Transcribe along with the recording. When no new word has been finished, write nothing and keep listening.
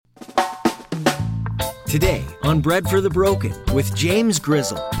Today on Bread for the Broken with James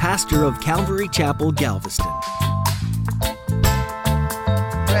Grizzle, pastor of Calvary Chapel, Galveston.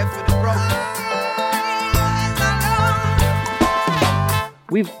 Bread for the broken.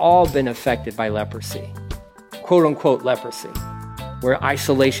 We've all been affected by leprosy, quote unquote leprosy, where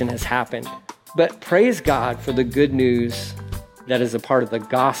isolation has happened. But praise God for the good news that is a part of the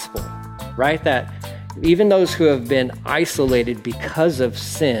gospel, right? That even those who have been isolated because of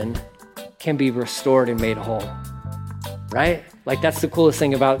sin can be restored and made whole, right? Like that's the coolest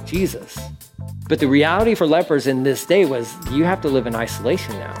thing about Jesus. But the reality for lepers in this day was you have to live in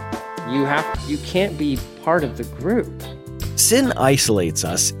isolation now. You can't be part of the group. Sin isolates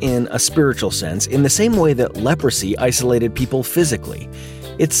us in a spiritual sense in the same way that leprosy isolated people physically.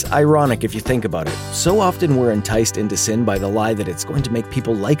 It's ironic if you think about it. So often we're enticed into sin by the lie that it's going to make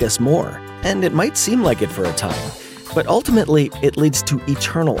people like us more. And it might seem like it for a time. But ultimately, it leads to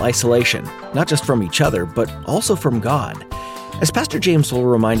eternal isolation, not just from each other, but also from God. As Pastor James will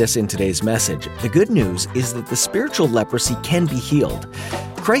remind us in today's message, the good news is that the spiritual leprosy can be healed.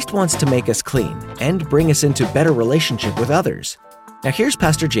 Christ wants to make us clean and bring us into better relationship with others. Now here's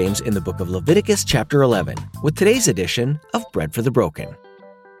Pastor James in the book of Leviticus chapter 11 with today's edition of Bread for the Broken.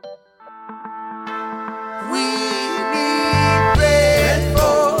 We need bread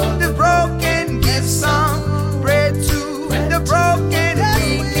for the broken. Give some bread to the broken.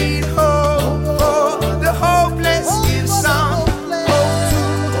 We need hope for the hopeless. Give some hope to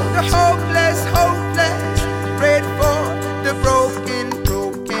the hopeless. Bread for the broken.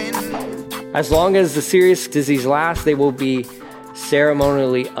 As long as the serious disease lasts, they will be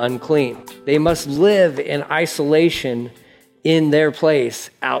ceremonially unclean. They must live in isolation in their place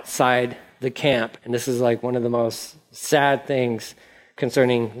outside the camp. And this is like one of the most sad things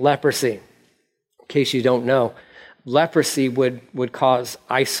concerning leprosy. In case you don't know, leprosy would cause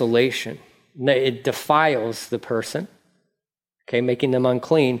isolation. It defiles the person, okay, making them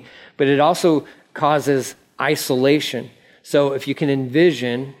unclean, but it also causes isolation. So if you can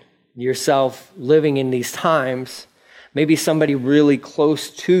envision yourself living in these times, maybe somebody really close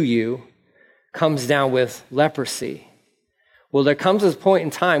to you comes down with leprosy. Well, there comes a point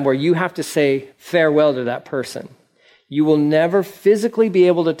in time where you have to say farewell to that person. You will never physically be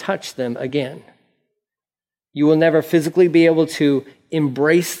able to touch them again. You will never physically be able to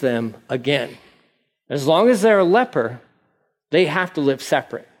embrace them again. As long as they're a leper, they have to live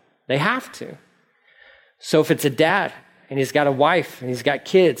separate. They have to. So if it's a dad and he's got a wife and he's got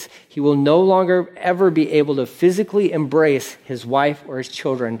kids, he will no longer ever be able to physically embrace his wife or his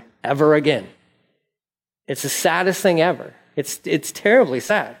children ever again. It's the saddest thing ever. It's terribly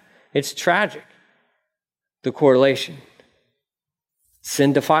sad. It's tragic. The correlation.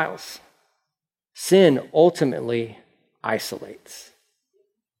 Sin defiles. Sin ultimately isolates.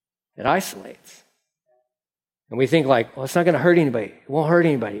 It isolates. And we think like, well, it's not going to hurt anybody. It won't hurt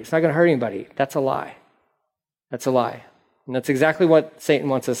anybody. It's not going to hurt anybody. That's a lie. That's a lie. And that's exactly what Satan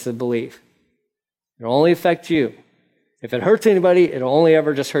wants us to believe. It'll only affect you. If it hurts anybody, it'll only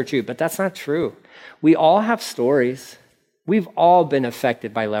ever just hurt you. But that's not true. We all have stories. We've all been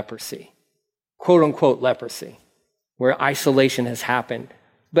affected by leprosy, quote unquote leprosy, where isolation has happened.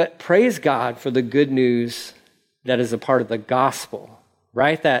 But praise God for the good news that is a part of the gospel,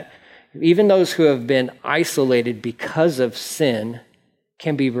 right? That even those who have been isolated because of sin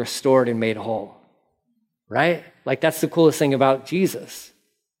can be restored and made whole, right? Like that's the coolest thing about Jesus.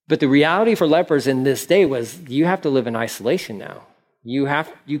 But the reality for lepers in this day was you have to live in isolation now. You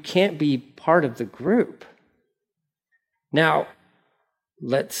can't be part of the group. Now,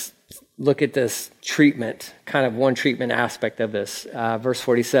 let's look at this treatment, kind of one treatment aspect of this. Verse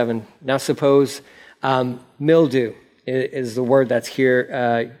 47, now suppose mildew is the word that's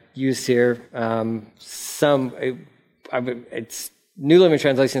here, used here. It's New Living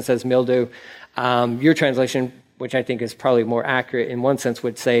Translation says mildew. Your translation, which I think is probably more accurate in one sense,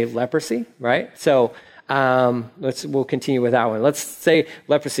 would say leprosy, right? So we'll continue with that one. Let's say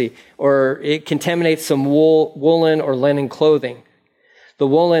leprosy, or it contaminates some woolen or linen clothing. The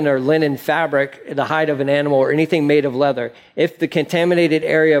woolen or linen fabric, the hide of an animal, or anything made of leather. If the contaminated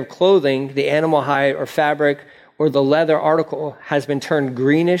area of clothing, the animal hide or fabric, or the leather article has turned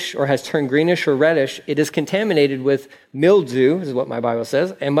greenish or reddish, it is contaminated with mildew, is what my Bible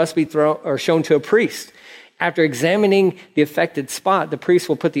says, and must be thrown or shown to a priest. After examining the affected spot, the priest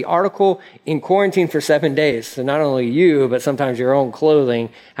will put the article in quarantine for 7 days. So not only you, but sometimes your own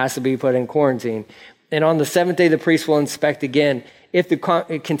clothing has to be put in quarantine. And on the 7th day, the priest will inspect again. If the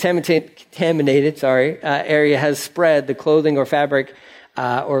contaminated area has spread, the clothing or fabric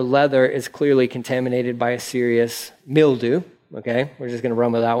or leather is clearly contaminated by a serious mildew, Okay, we're just going to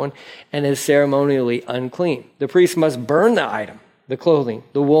run with that one. And is ceremonially unclean. The priest must burn the item, the clothing,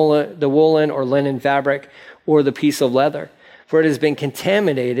 the woolen or linen fabric, or the piece of leather, for it has been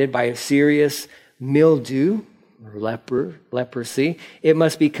contaminated by a serious mildew or leprosy. It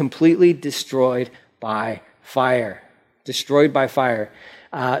must be completely destroyed by fire. Destroyed by fire.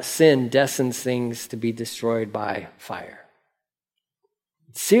 Sin destines things to be destroyed by fire.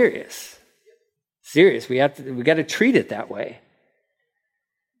 It's serious. Serious. We got to treat it that way.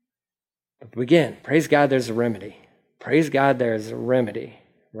 But again, praise God, there's a remedy. Praise God, there's a remedy,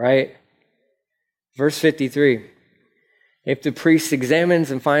 right? Verse 53. If the priest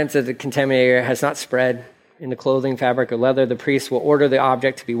examines and finds that the contaminated area has not spread in the clothing, fabric, or leather, the priest will order the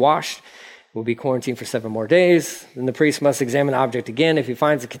object to be washed. It will be quarantined for 7 more days. Then the priest must examine the object again. If he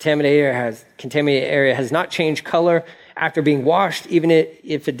finds the contaminated area has not changed color after being washed, even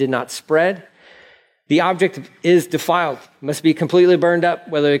if it did not spread, the object is defiled, must be completely burned up,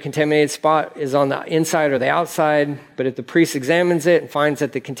 whether the contaminated spot is on the inside or the outside. But if the priest examines it and finds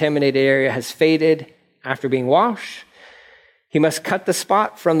that the contaminated area has faded after being washed, he must cut the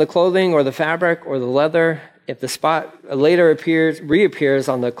spot from the clothing or the fabric or the leather. If the spot later reappears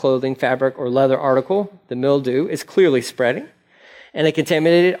on the clothing, fabric, or leather article, the mildew is clearly spreading, and the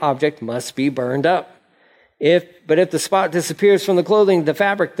contaminated object must be burned up. But if the spot disappears from the clothing, the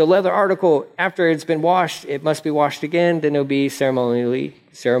fabric, the leather article, after it's been washed, it must be washed again, then it'll be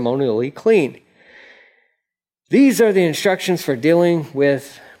ceremonially clean. These are the instructions for dealing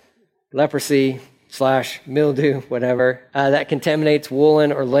with leprosy / mildew, whatever, that contaminates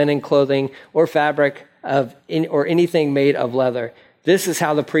woolen or linen clothing or fabric or anything made of leather. This is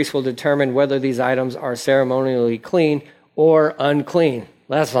how the priest will determine whether these items are ceremonially clean or unclean.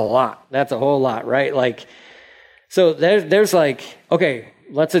 That's a lot. That's a whole lot, right? So there's okay,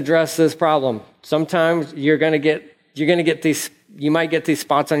 let's address this problem. Sometimes you might get these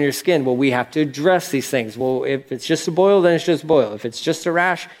spots on your skin. Well, we have to address these things. Well, if it's just a boil, then it's just a boil. If it's just a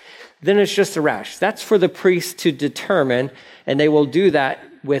rash, then it's just a rash. That's for the priest to determine, and they will do that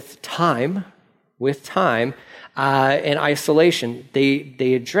with time and isolation.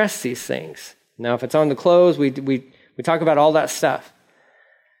 They address these things. Now, if it's on the clothes, we talk about all that stuff.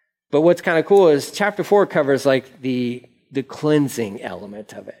 But what's kind of cool is chapter 4 covers the cleansing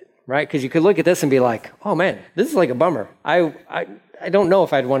element of it, right? Because you could look at this and be like, oh man, this is like a bummer. I don't know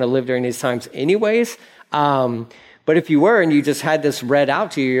if I'd want to live during these times anyways. But if you were and you just had this read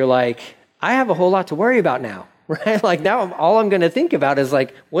out to you, you're like, I have a whole lot to worry about now, right? Now all I'm going to think about is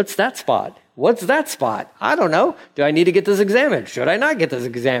what's that spot? What's that spot? I don't know. Do I need to get this examined? Should I not get this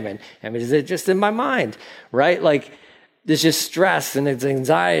examined? I mean, is it just in my mind, right? There's just stress and it's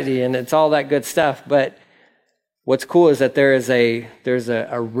anxiety and it's all that good stuff. But what's cool is that there's a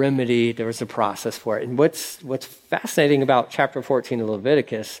remedy, there's a process for it. And what's fascinating about chapter 14 of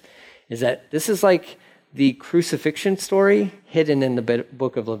Leviticus is that this is like the crucifixion story hidden in the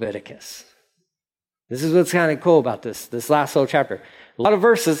book of Leviticus. This is what's kind of cool about this last whole chapter. A lot of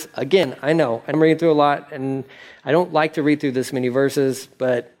verses. Again, I know I'm reading through a lot, and I don't like to read through this many verses,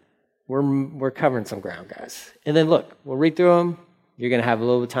 but we're covering some ground, guys. And then look, we'll read through them. You're going to have a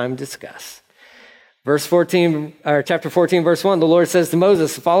little time to discuss. Verse 14, or chapter 14, verse 1, the Lord says to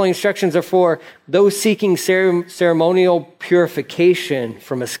Moses, the following instructions are for those seeking ceremonial purification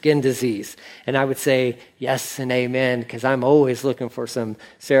from a skin disease. And I would say yes and amen, because I'm always looking for some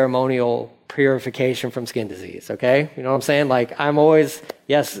ceremonial purification from skin disease, okay? You know what I'm saying? I'm always,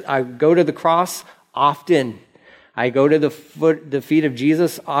 yes, I go to the cross often. I go to the feet of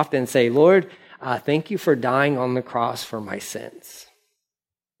Jesus often and say, Lord, thank you for dying on the cross for my sins.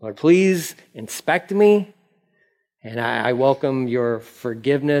 Lord, please inspect me, and I welcome your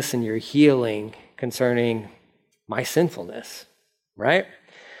forgiveness and your healing concerning my sinfulness, right?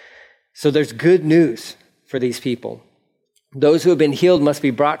 So there's good news for these people. Those who have been healed must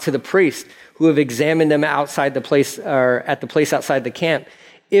be brought to the priest, who have examined them outside the place, or at the place outside the camp.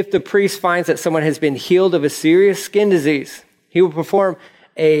 If the priest finds that someone has been healed of a serious skin disease, he will perform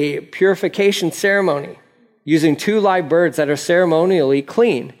a purification ceremony using 2 live birds that are ceremonially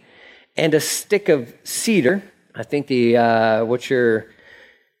clean and a stick of cedar. I think I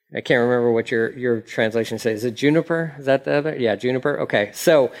can't remember what your translation says. Is it juniper? Is that the other? Yeah, juniper. Okay.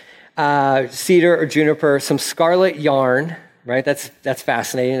 So cedar or juniper, some scarlet yarn, right? That's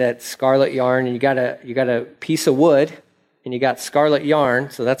fascinating. That scarlet yarn, and you got a piece of wood and you got scarlet yarn.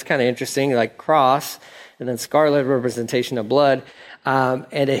 So that's kind of interesting, like cross, and then scarlet representation of blood,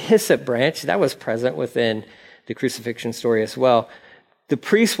 and a hyssop branch that was present within the crucifixion story as well. The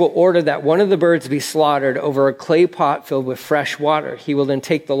priest will order that one of the birds be slaughtered over a clay pot filled with fresh water. He will then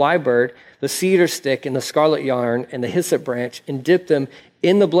take the live bird, the cedar stick, and the scarlet yarn, and the hyssop branch, and dip them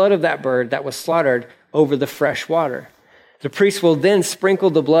in the blood of that bird that was slaughtered over the fresh water. The priest will then sprinkle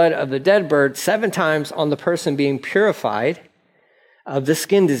the blood of the dead bird 7 times on the person being purified of the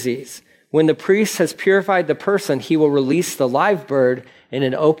skin disease. When the priest has purified the person, he will release the live bird in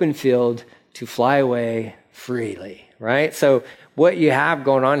an open field to fly away freely, right? So what you have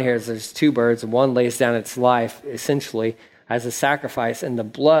going on here is there's 2 birds, and one lays down its life essentially as a sacrifice, and the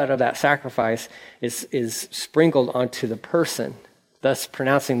blood of that sacrifice is sprinkled onto the person, thus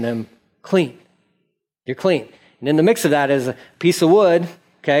pronouncing them clean. You're clean. And in the mix of that is a piece of wood,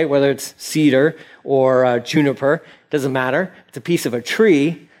 okay, whether it's cedar or juniper, doesn't matter. It's a piece of a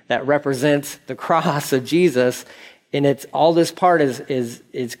tree that represents the cross of Jesus, and it's all this part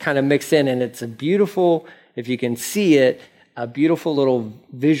is kind of mixed in, and it's a beautiful, if you can see it, a beautiful little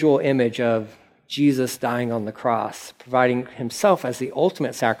visual image of Jesus dying on the cross, providing himself as the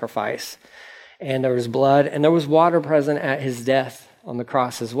ultimate sacrifice. And there was blood and there was water present at his death on the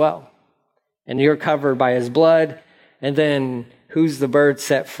cross as well. And you're covered by his blood. And then who's the bird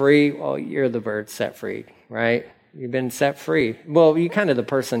set free? Well, you're the bird set free, right? You've been set free. Well, you kind of the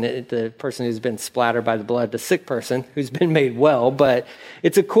person who's been splattered by the blood, the sick person who's been made well. But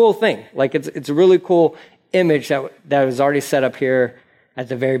it's a cool thing. Like it's a really cool image that was already set up here at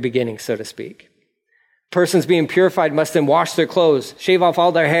the very beginning, so to speak. Persons being purified must then wash their clothes, shave off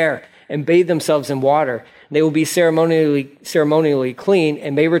all their hair, and bathe themselves in water. They will be ceremonially clean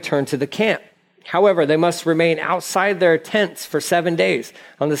and may return to the camp. However, they must remain outside their tents for 7 days.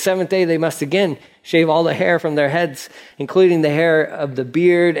 On the 7th day, they must again shave all the hair from their heads, including the hair of the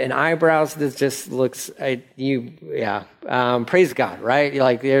beard and eyebrows. This just looks, praise God, right?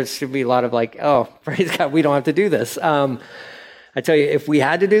 Like there should be a lot of like, oh, praise God, we don't have to do this. I tell you, if we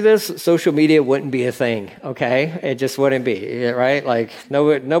had to do this, social media wouldn't be a thing, okay? It just wouldn't be, right? Like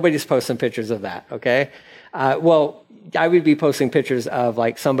nobody's posting pictures of that, okay? Well, I would be posting pictures of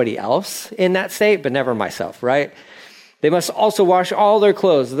like somebody else in that state, but never myself, right? They must also wash all their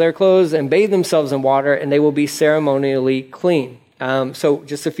clothes, and bathe themselves in water, and they will be ceremonially clean. So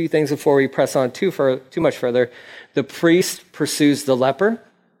just a few things before we press on too much further. The priest pursues the leper.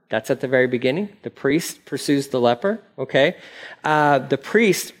 That's at the very beginning. The priest pursues the leper, okay? The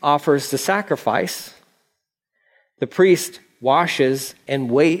priest offers the sacrifice. The priest washes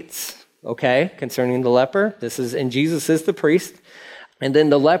and waits, okay, concerning the leper. And Jesus is the priest. And then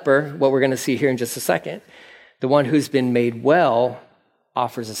the leper, what we're going to see here in just a second, the one who's been made well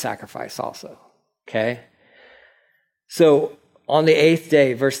offers a sacrifice also, okay? So on the 8th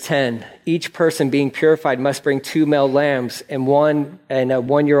day, verse 10, each person being purified must bring 2 male lambs and a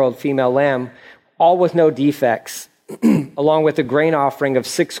 1-year-old female lamb, all with no defects, along with a grain offering of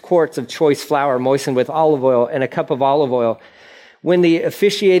 6 quarts of choice flour moistened with olive oil and a cup of olive oil. Then the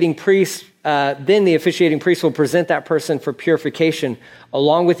officiating priest will present that person for purification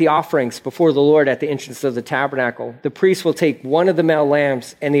along with the offerings before the Lord at the entrance of the tabernacle. The priest will take one of the male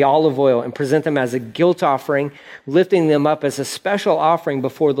lambs and the olive oil and present them as a guilt offering, lifting them up as a special offering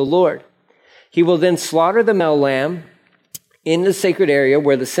before the Lord. He will then slaughter the male lamb in the sacred area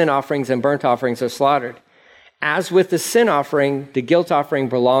where the sin offerings and burnt offerings are slaughtered. As with the sin offering, the guilt offering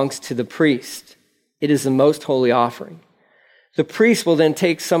belongs to the priest. It is the most holy offering. The priest will then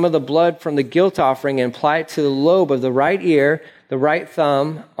take some of the blood from the guilt offering and apply it to the lobe of the right ear, the right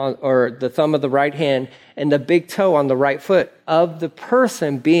thumb, or the thumb of the right hand, and the big toe on the right foot of the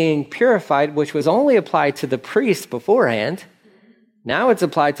person being purified, which was only applied to the priest beforehand. Now it's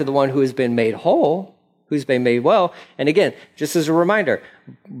applied to the one who has been made whole, who's been made well. And again, just as a reminder,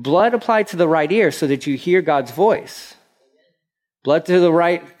 blood applied to the right ear so that you hear God's voice. Blood to the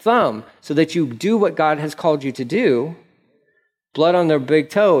right thumb so that you do what God has called you to do. Blood on their big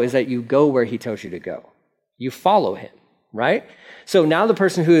toe is that you go where he tells you to go. You follow him, right? So now the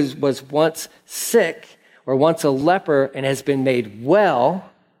person who was once sick or once a leper and has been made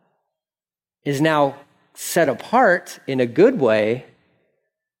well is now set apart in a good way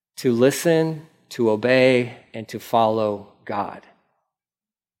to listen, to obey, and to follow God.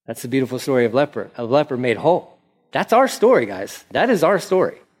 That's the beautiful story of a leper made whole. That's our story, guys. That is our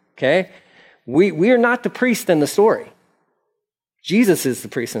story, okay? We are not the priest in the story. Jesus is the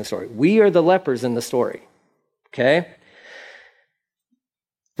priest in the story. We are the lepers in the story, okay?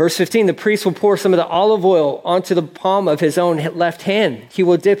 Verse 15, the priest will pour some of the olive oil onto the palm of his own left hand. He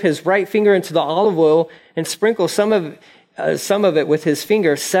will dip his right finger into the olive oil and sprinkle some of it with his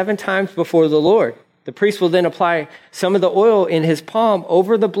finger 7 times before the Lord. The priest will then apply some of the oil in his palm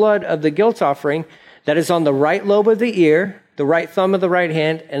over the blood of the guilt offering that is on the right lobe of the ear, the right thumb of the right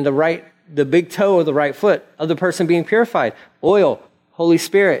hand, and the big toe of the right foot of the person being purified. Oil, Holy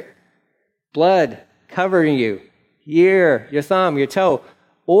Spirit, blood covering you, ear, your thumb, your toe.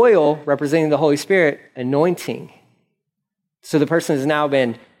 Oil representing the Holy Spirit, anointing. So the person has now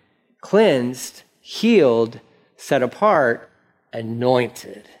been cleansed, healed, set apart,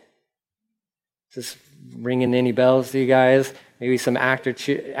 anointed. Is this ringing any bells to you guys? Maybe some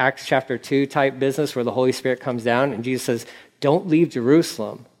Acts chapter 2 type business where the Holy Spirit comes down and Jesus says, don't leave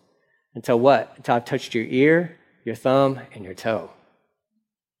Jerusalem until what? Until I've touched your ear, your thumb, and your toe.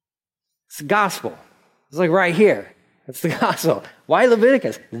 It's the gospel. It's like right here. It's the gospel. Why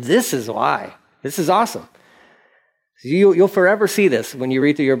Leviticus? This is why. This is awesome. You'll forever see this when you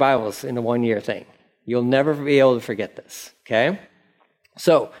read through your Bibles in the 1 year thing. You'll never be able to forget this, okay?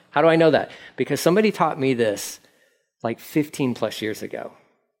 So how do I know that? Because somebody taught me this like 15 plus years ago,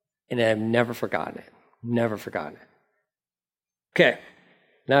 and I've never forgotten it. Never forgotten it. Okay,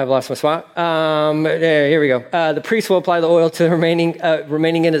 now I've lost my spot. Here we go. The priest will apply the oil to the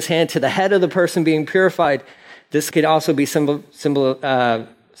remaining in his hand to the head of the person being purified. This could also be symbolizing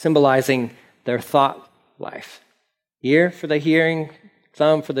their thought life. Ear for the hearing,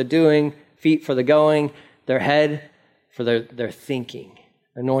 thumb for the doing, feet for the going, their head for their thinking.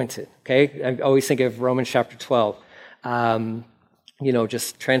 Anointed, okay? I always think of Romans chapter 12.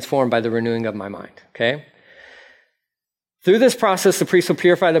 Just transformed by the renewing of my mind, okay? Through this process, the priest will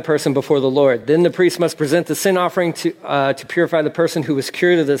purify the person before the Lord. Then the priest must present the sin offering to purify the person who was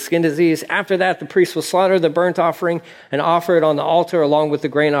cured of the skin disease. After that, the priest will slaughter the burnt offering and offer it on the altar along with the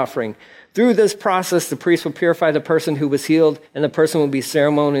grain offering. Through this process, the priest will purify the person who was healed, and the person will be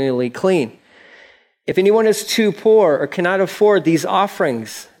ceremonially clean. If anyone is too poor or cannot afford these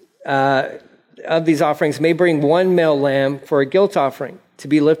offerings, may bring one male lamb for a guilt offering to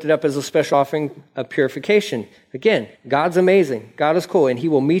be lifted up as a special offering of purification. Again, God's amazing. God is cool, and he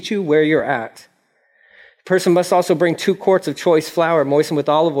will meet you where you're at. The person must also bring 2 quarts of choice flour moistened with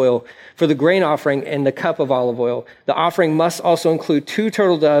olive oil for the grain offering and the cup of olive oil. The offering must also include 2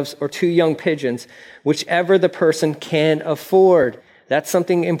 turtle doves or 2 young pigeons, whichever the person can afford. That's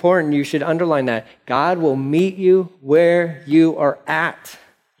something important. You should underline that. God will meet you where you are at.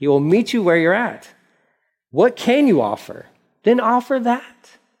 He will meet you where you're at. What can you offer? Then offer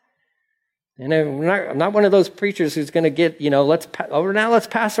that. And I'm not one of those preachers who's going to get, let's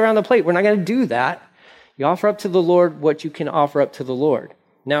pass around the plate. We're not going to do that. You offer up to the Lord what you can offer up to the Lord.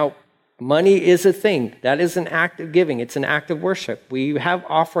 Now, money is a thing. That is an act of giving. It's an act of worship. We have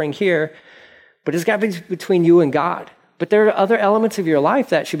offering here, but it's got to be between you and God. But there are other elements of your life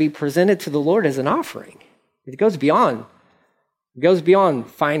that should be presented to the Lord as an offering. It goes beyond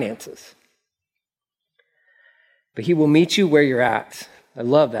finances. But he will meet you where you're at. I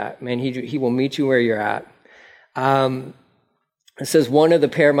love that, man. He will meet you where you're at. It says one of the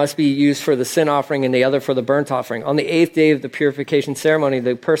pair must be used for the sin offering and the other for the burnt offering. On the 8th day of the purification ceremony,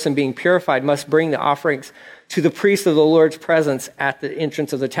 the person being purified must bring the offerings to the priest of the Lord's presence at the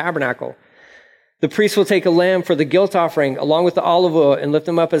entrance of the tabernacle. The priest will take a lamb for the guilt offering along with the olive oil and lift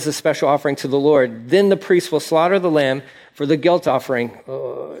them up as a special offering to the Lord. Then the priest will slaughter the lamb for the guilt offering.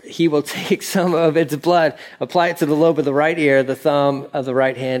 He will take some of its blood, apply it to the lobe of the right ear, the thumb of the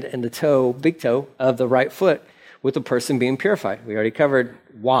right hand, and the big toe of the right foot, with the person being purified. We already covered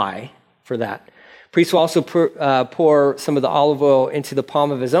why for that. Priest will also pour some of the olive oil into the palm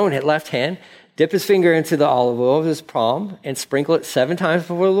of his own left hand, dip his finger into the olive oil of his palm, and sprinkle it 7 times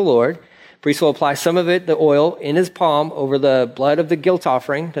before the Lord. Priest will apply some of it, the oil, in his palm over the blood of the guilt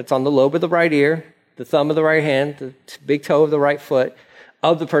offering that's on the lobe of the right ear, the thumb of the right hand, the big toe of the right foot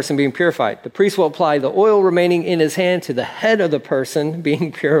of the person being purified. The priest will apply the oil remaining in his hand to the head of the person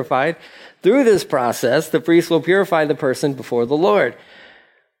being purified. Through this process, the priest will purify the person before the Lord.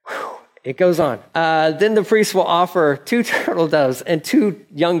 It goes on. Then the priest will offer 2 turtle doves and 2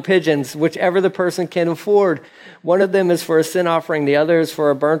 young pigeons, whichever the person can afford. One of them is for a sin offering, the other is for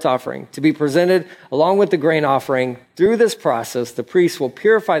a burnt offering, to be presented along with the grain offering. Through this process, the priest will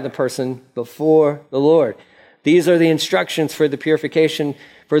purify the person before the Lord. These are the instructions for the purification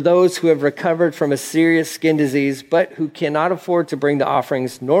for those who have recovered from a serious skin disease, but who cannot afford to bring the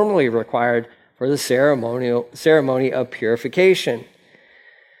offerings normally required for the ceremony of purification.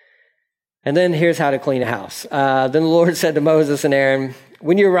 And then here's how to clean a house. Then the Lord said to Moses and Aaron,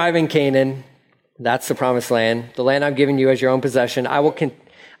 when you arrive in Canaan, that's the promised land, the land I've given you as your own possession,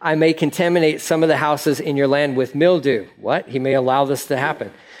 I may contaminate some of the houses in your land with mildew. What? He may allow this to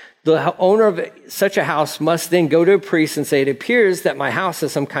happen. The owner of such a house must then go to a priest and say, it appears that my house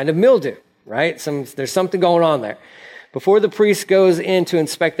has some kind of mildew, right? There's something going on there. Before the priest goes in to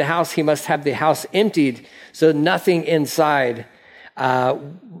inspect the house, he must have the house emptied so nothing inside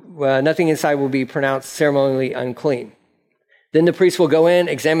will be pronounced ceremonially unclean. Then the priest will go in,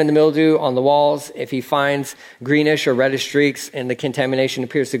 examine the mildew on the walls. If he finds greenish or reddish streaks and the contamination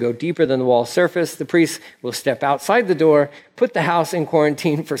appears to go deeper than the wall surface, the priest will step outside the door, put the house in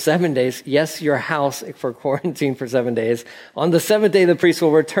quarantine for 7 days. Yes, your house for quarantine for 7 days. On the seventh day, the priest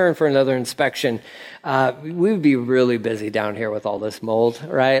will return for another inspection. We would be really busy down here with all this mold,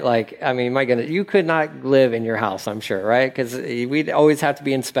 right? Like, I mean, my goodness, you could not live in your house, I'm sure, right? Because we'd always have to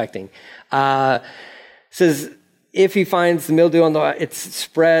be inspecting. Says, if he finds the mildew it's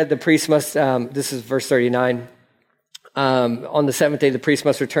spread, the priest must, this is verse 39. On the seventh day, the priest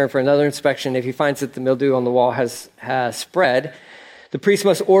must return for another inspection. If he finds that the mildew on the wall has spread, the priest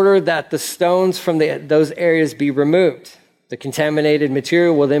must order that the stones from those areas be removed. The contaminated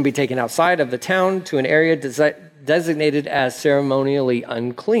material will then be taken outside of the town to an area designated as ceremonially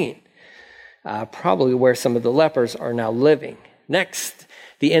unclean, probably where some of the lepers are now living. Next,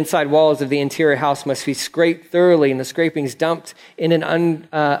 the inside walls of the interior house must be scraped thoroughly and the scrapings dumped in an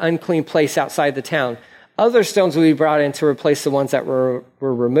unclean place outside the town. Other stones will be brought in to replace the ones that were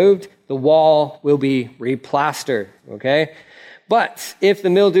removed. The wall will be replastered, okay? But if the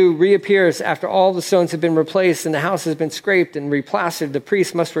mildew reappears after all the stones have been replaced and the house has been scraped and replastered, the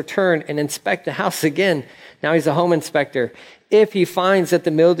priest must return and inspect the house again. Now he's a home inspector. If he finds that the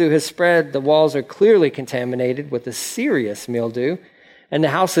mildew has spread, the walls are clearly contaminated with a serious mildew, and the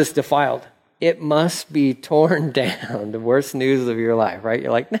house is defiled, it must be torn down. The worst news of your life, right?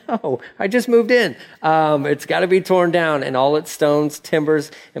 You're like, no, I just moved in. It's got to be torn down, and all its stones, timbers,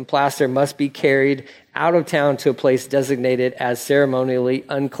 and plaster must be carried out of town to a place designated as ceremonially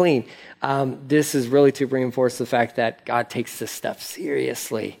unclean. This is really to reinforce the fact that God takes this stuff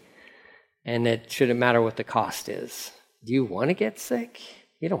seriously, and it shouldn't matter what the cost is. Do you want to get sick?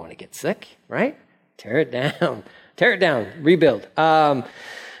 You don't want to get sick, right? Tear it down. Tear it down, rebuild.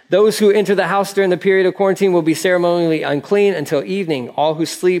 Those who enter the house during the period of quarantine will be ceremonially unclean until evening. All who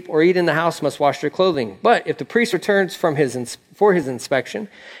sleep or eat in the house must wash their clothing. But if the priest returns for his inspection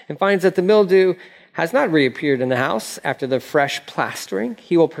and finds that the mildew has not reappeared in the house after the fresh plastering,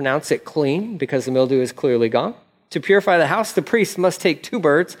 he will pronounce it clean because the mildew is clearly gone. To purify the house, the priest must take 2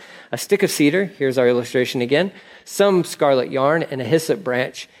 birds, a stick of cedar, here's our illustration again, some scarlet yarn, and a hyssop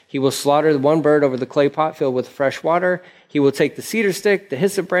branch. He will slaughter 1 bird over the clay pot filled with fresh water. He will take the cedar stick, the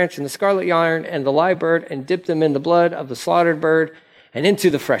hyssop branch, and the scarlet yarn, and the live bird, and dip them in the blood of the slaughtered bird and into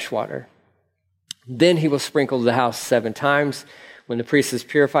the fresh water. Then he will sprinkle the house 7 times. When the priest has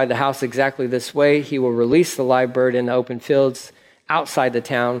purified the house exactly this way, he will release the live bird in the open fields outside the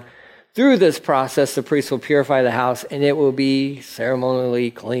town. Through this process, the priest will purify the house, and it will be ceremonially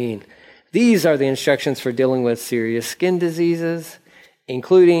clean. These are the instructions for dealing with serious skin diseases,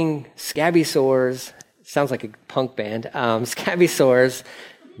 including scabby sores. Sounds like a punk band. Scabby sores,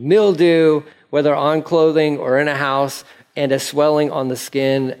 mildew, whether on clothing or in a house, and a swelling on the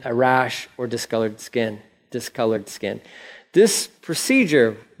skin, a rash, or discolored skin. This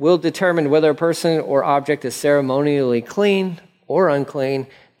procedure will determine whether a person or object is ceremonially clean or unclean.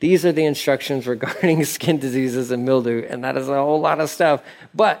 These are the instructions regarding skin diseases and mildew, and that is a whole lot of stuff.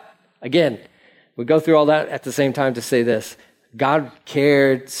 But again, we go through all that at the same time to say this. God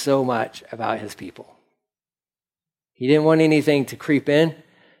cared so much about his people. He didn't want anything to creep in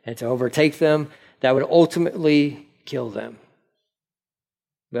and to overtake them that would ultimately kill them.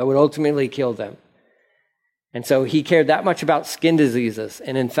 And so he cared that much about skin diseases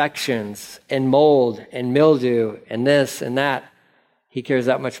and infections and mold and mildew and this and that. He cares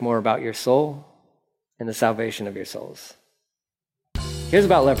that much more about your soul and the salvation of your souls. Here's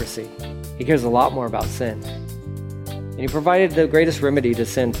about leprosy. He cares a lot more about sin. And he provided the greatest remedy to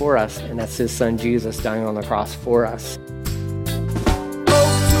sin for us, and that's his son Jesus dying on the cross for us.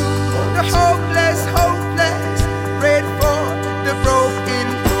 The hopeless, bread for the broken.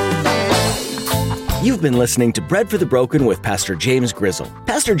 You've been listening to Bread for the Broken with Pastor James Grizzle.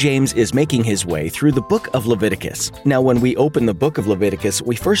 Pastor James is making his way through the book of Leviticus. Now, when we open the book of Leviticus,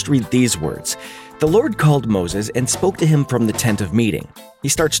 we first read these words. The Lord called Moses and spoke to him from the tent of meeting. He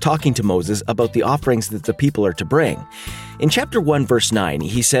starts talking to Moses about the offerings that the people are to bring. In chapter 1, verse 9,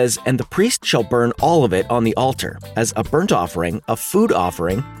 he says, "And the priest shall burn all of it on the altar, as a burnt offering, a food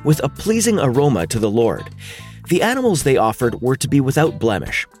offering, with a pleasing aroma to the Lord." The animals they offered were to be without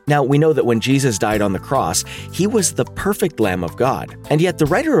blemish. Now, we know that when Jesus died on the cross, he was the perfect Lamb of God. And yet the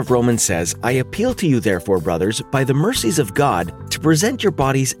writer of Romans says, "I appeal to you, therefore, brothers, by the mercies of God, to present your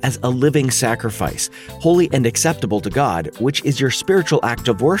bodies as a living sacrifice, holy and acceptable to God, which is your spiritual act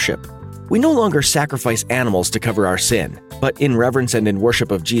of worship." We no longer sacrifice animals to cover our sin, but in reverence and in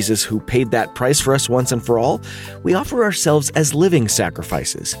worship of Jesus who paid that price for us once and for all, we offer ourselves as living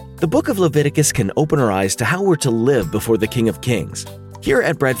sacrifices. The book of Leviticus can open our eyes to how we're to live before the King of Kings. Here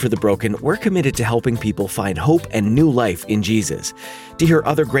at Bread for the Broken, we're committed to helping people find hope and new life in Jesus. To hear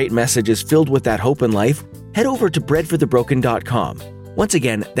other great messages filled with that hope and life, head over to breadforthebroken.com. Once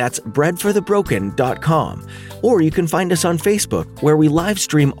again, that's breadforthebroken.com. Or you can find us on Facebook, where we live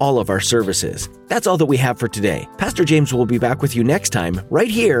stream all of our services. That's all that we have for today. Pastor James will be back with you next time, right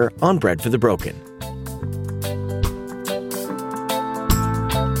here on Bread for the Broken.